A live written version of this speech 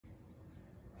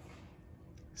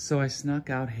So I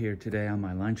snuck out here today on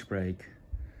my lunch break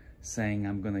saying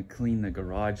I'm gonna clean the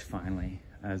garage finally,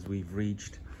 as we've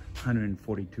reached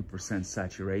 142%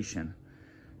 saturation,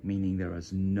 meaning there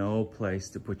was no place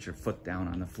to put your foot down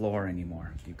on the floor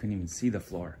anymore. You couldn't even see the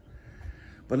floor.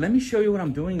 But let me show you what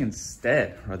I'm doing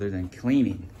instead rather than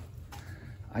cleaning.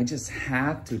 I just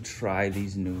had to try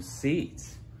these new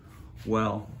seats.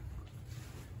 Well,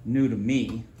 new to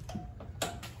me.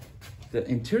 The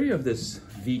interior of this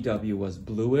VW was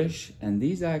bluish, and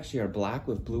these actually are black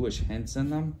with bluish hints in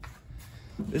them.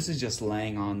 This is just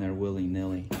laying on there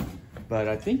willy-nilly, but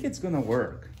I think it's gonna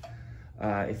work.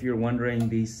 If you're wondering,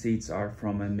 these seats are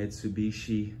from a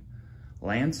Mitsubishi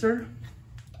Lancer.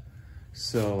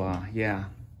 So yeah,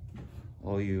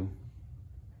 all you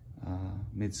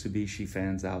Mitsubishi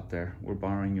fans out there, we're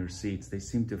borrowing your seats. They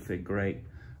seem to fit great.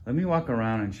 Let me walk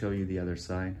around and show you the other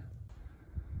side.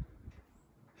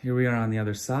 Here we are on the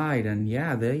other side, and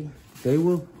yeah, they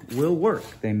will work.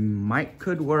 They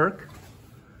could work,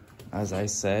 as I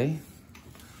say.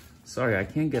 Sorry, I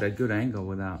can't get a good angle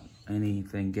without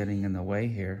anything getting in the way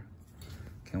here.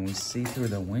 Can we see through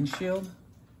the windshield?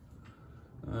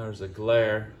 There's a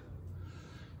glare.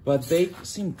 But they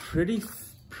seem pretty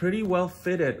well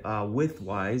fitted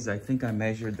width-wise. I think I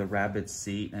measured the Rabbit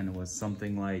seat and it was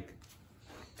something like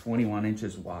 21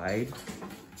 inches wide.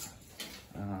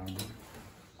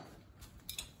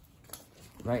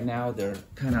 Right now they're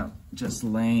kind of just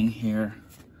laying here,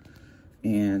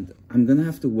 and I'm gonna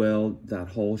have to weld that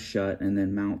hole shut and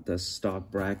then mount the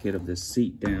stock bracket of the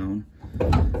seat down.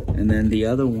 And then the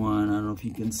other one, I don't know if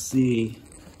you can see,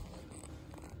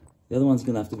 the other one's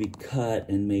gonna have to be cut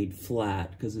and made flat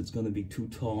because it's gonna be too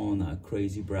tall on that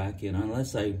crazy bracket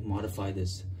unless I modify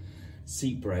this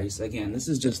seat brace. Again, this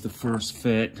is just the first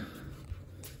fit.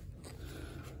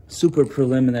 Super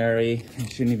preliminary. I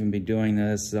shouldn't even be doing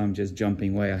this. I'm just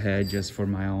jumping way ahead just for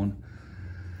my own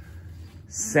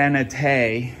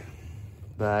sanity.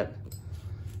 But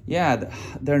yeah,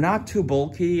 they're not too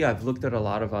bulky. I've looked at a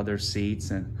lot of other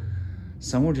seats and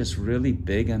some were just really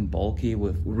big and bulky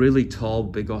with really tall,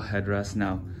 big old headrests.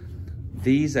 Now,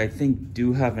 these I think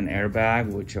do have an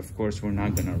airbag, which of course we're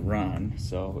not gonna run.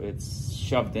 So it's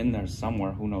shoved in there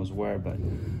somewhere, who knows where, but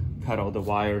cut all the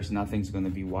wires, nothing's gonna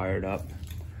be wired up.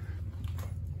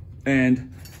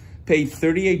 And paid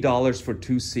 $38 for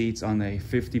 2 seats on a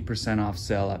 50% off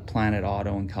sale at Planet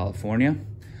Auto in California.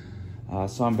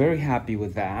 So I'm very happy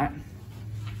with that.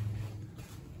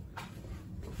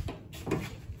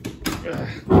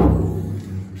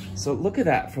 So look at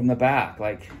that from the back,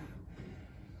 like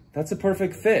that's a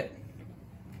perfect fit.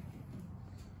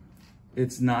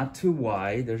 It's not too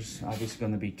wide. There's obviously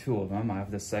going to be 2 of them. I have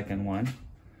the second one.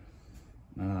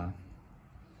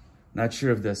 Not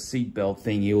sure if the seat belt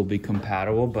thingy will be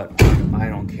compatible, but I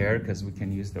don't care because we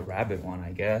can use the Rabbit one,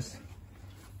 I guess.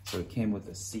 So it came with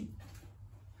a seat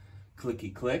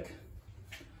clicky click.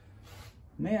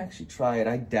 May actually try it.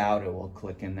 I doubt it will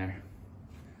click in there.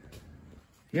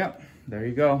 Yep, there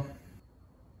you go.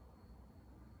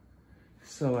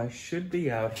 So I should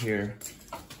be out here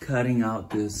cutting out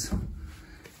this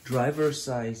driver's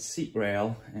side seat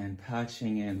rail and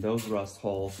patching in those rust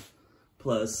holes,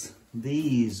 plus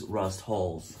these rust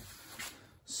holes.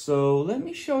 So let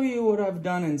me show you what I've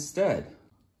done instead.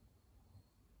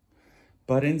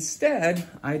 But instead,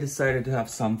 I decided to have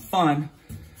some fun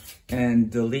and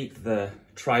delete the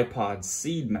tripod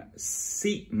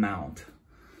seat mount.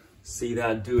 See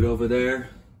that dude over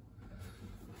there?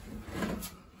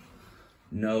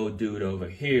 No dude over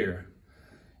here.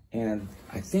 And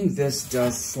I think this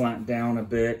does slant down a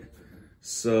bit.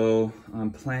 So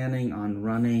I'm planning on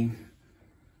running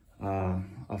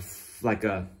like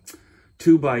a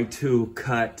 2x2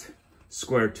 cut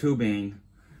square tubing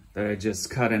that I just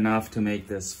cut enough to make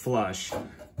this flush.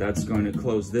 That's going to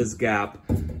close this gap,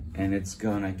 and it's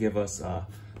gonna give us a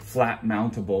flat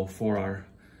mountable for our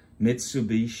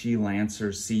Mitsubishi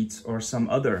Lancer seats or some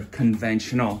other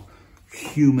conventional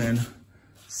human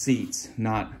seats,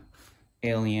 not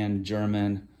alien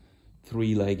German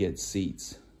 3-legged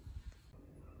seats.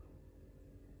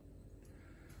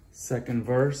 Second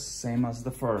verse, same as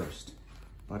the first,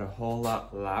 but a whole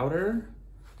lot louder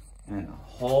and a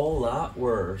whole lot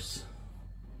worse.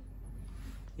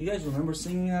 You guys remember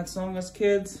singing that song as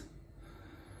kids?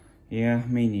 Yeah,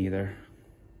 me neither.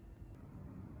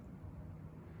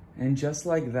 And just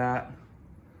like that,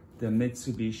 the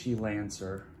Mitsubishi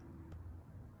Lancer,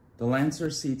 the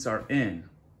Lancer seats are in.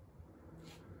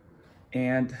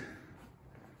 And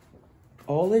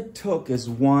all it took is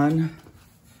one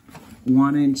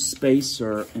 1-inch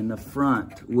spacer in the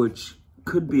front, which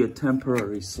could be a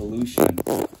temporary solution.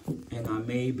 And I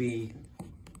may be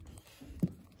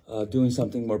doing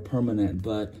something more permanent,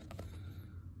 but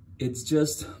it's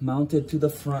just mounted to the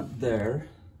front there.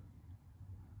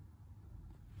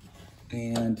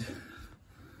 And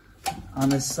on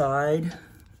the side,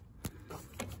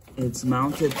 it's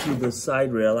mounted to the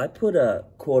side rail. I put a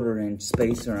 1/4-inch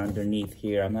spacer underneath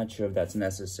here. I'm not sure if that's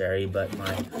necessary, but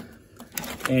my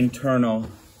internal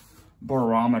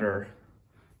barometer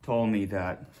told me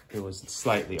that it was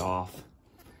slightly off.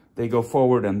 They go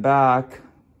forward and back.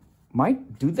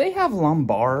 Do they have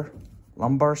lumbar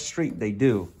strip? They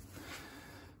do.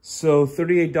 So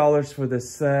 $38 for the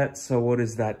set. So what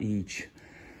is that each?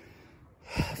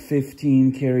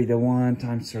 15 carry the one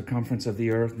times circumference of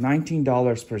the earth.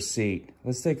 $19 per seat.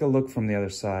 Let's take a look from the other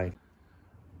side.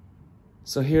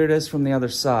 So here it is from the other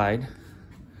side.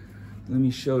 Let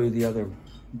me show you the other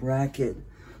bracket.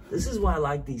 This is why I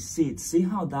like these seats. See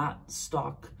how that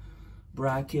stock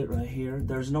bracket right here,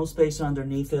 there's no space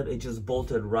underneath it. It just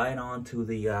bolted right onto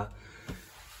the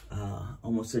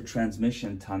almost a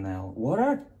transmission tunnel. What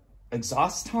are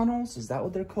exhaust tunnels? Is that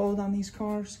what they're called on these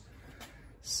cars?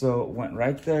 So it went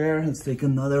right there. Let's take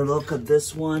another look at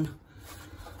this one.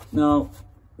 Now,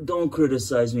 don't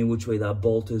criticize me which way that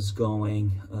bolt is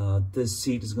going. This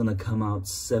seat is gonna come out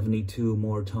 72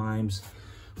 more times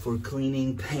for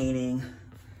cleaning, painting,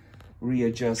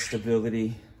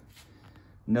 readjustability.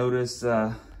 Notice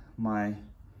my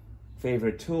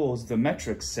favorite tools, the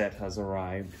metric set has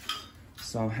arrived.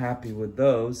 So I'm happy with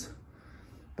those.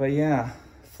 But yeah,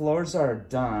 floors are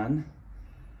done.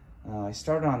 I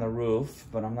started on the roof,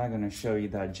 but I'm not gonna show you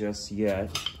that just yet.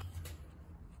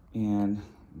 And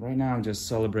right now I'm just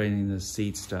celebrating the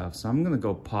seat stuff. So I'm gonna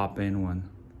go pop in one.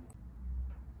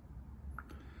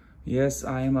 Yes,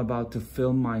 I am about to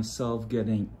film myself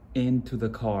getting into the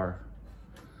car.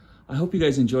 I hope you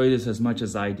guys enjoyed this as much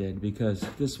as I did, because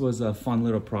this was a fun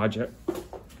little project.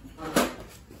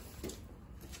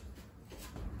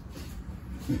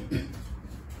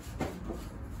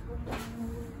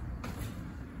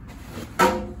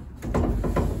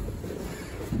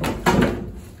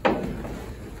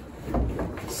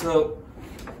 So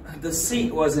the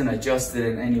seat wasn't adjusted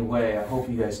in any way. I hope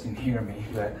you guys can hear me,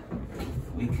 but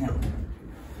we can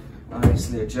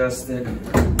obviously adjust it.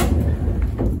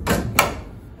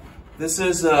 This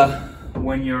is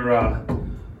when your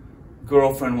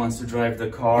girlfriend wants to drive the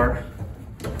car.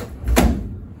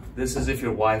 This is if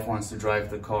your wife wants to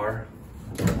drive the car.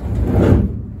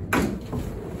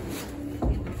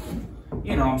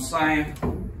 You know what I'm saying?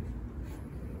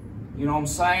 You know what I'm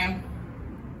saying?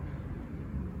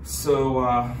 So,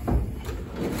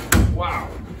 wow.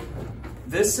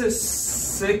 This is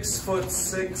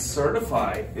 6'6"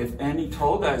 certified. If any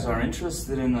toll guys are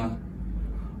interested in a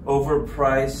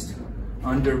overpriced,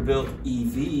 underbuilt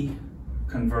EV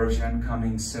conversion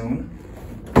coming soon.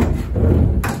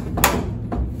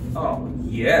 Oh,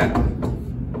 yeah.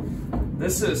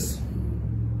 This is,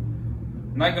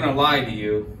 I'm not gonna lie to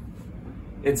you,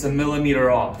 it's a millimeter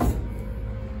off.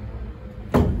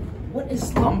 What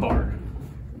is lumbar?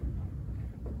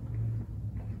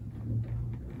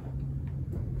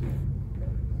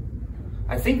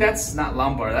 I think that's not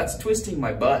lumbar, that's twisting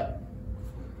my butt.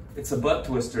 It's a butt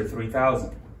twister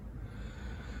 3000.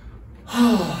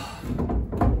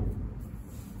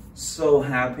 So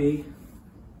happy.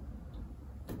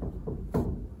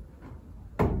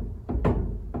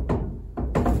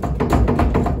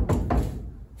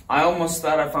 I almost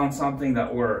thought I found something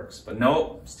that works, but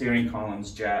nope, steering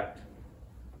column's jacked.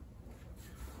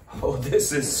 Oh,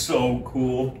 this is so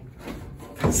cool.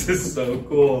 This is so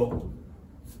cool.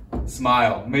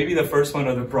 Smile, maybe the first one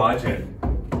of the project.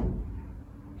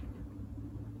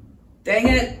 Dang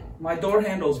it, my door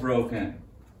handle's broken.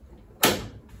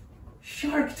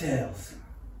 Shark tails.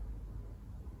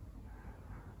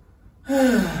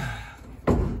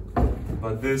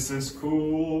 But this is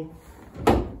cool.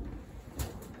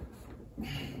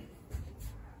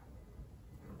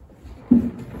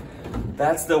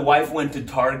 That's the wife went to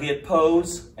Target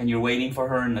pose and you're waiting for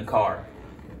her in the car.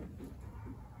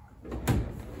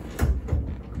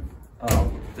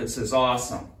 Oh, this is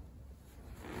awesome.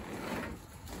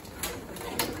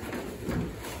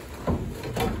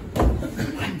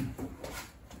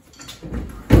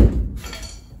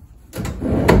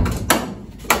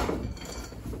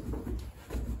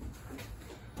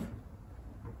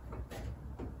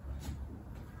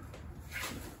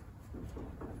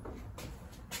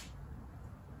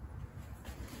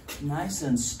 Nice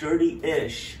and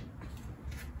sturdy-ish.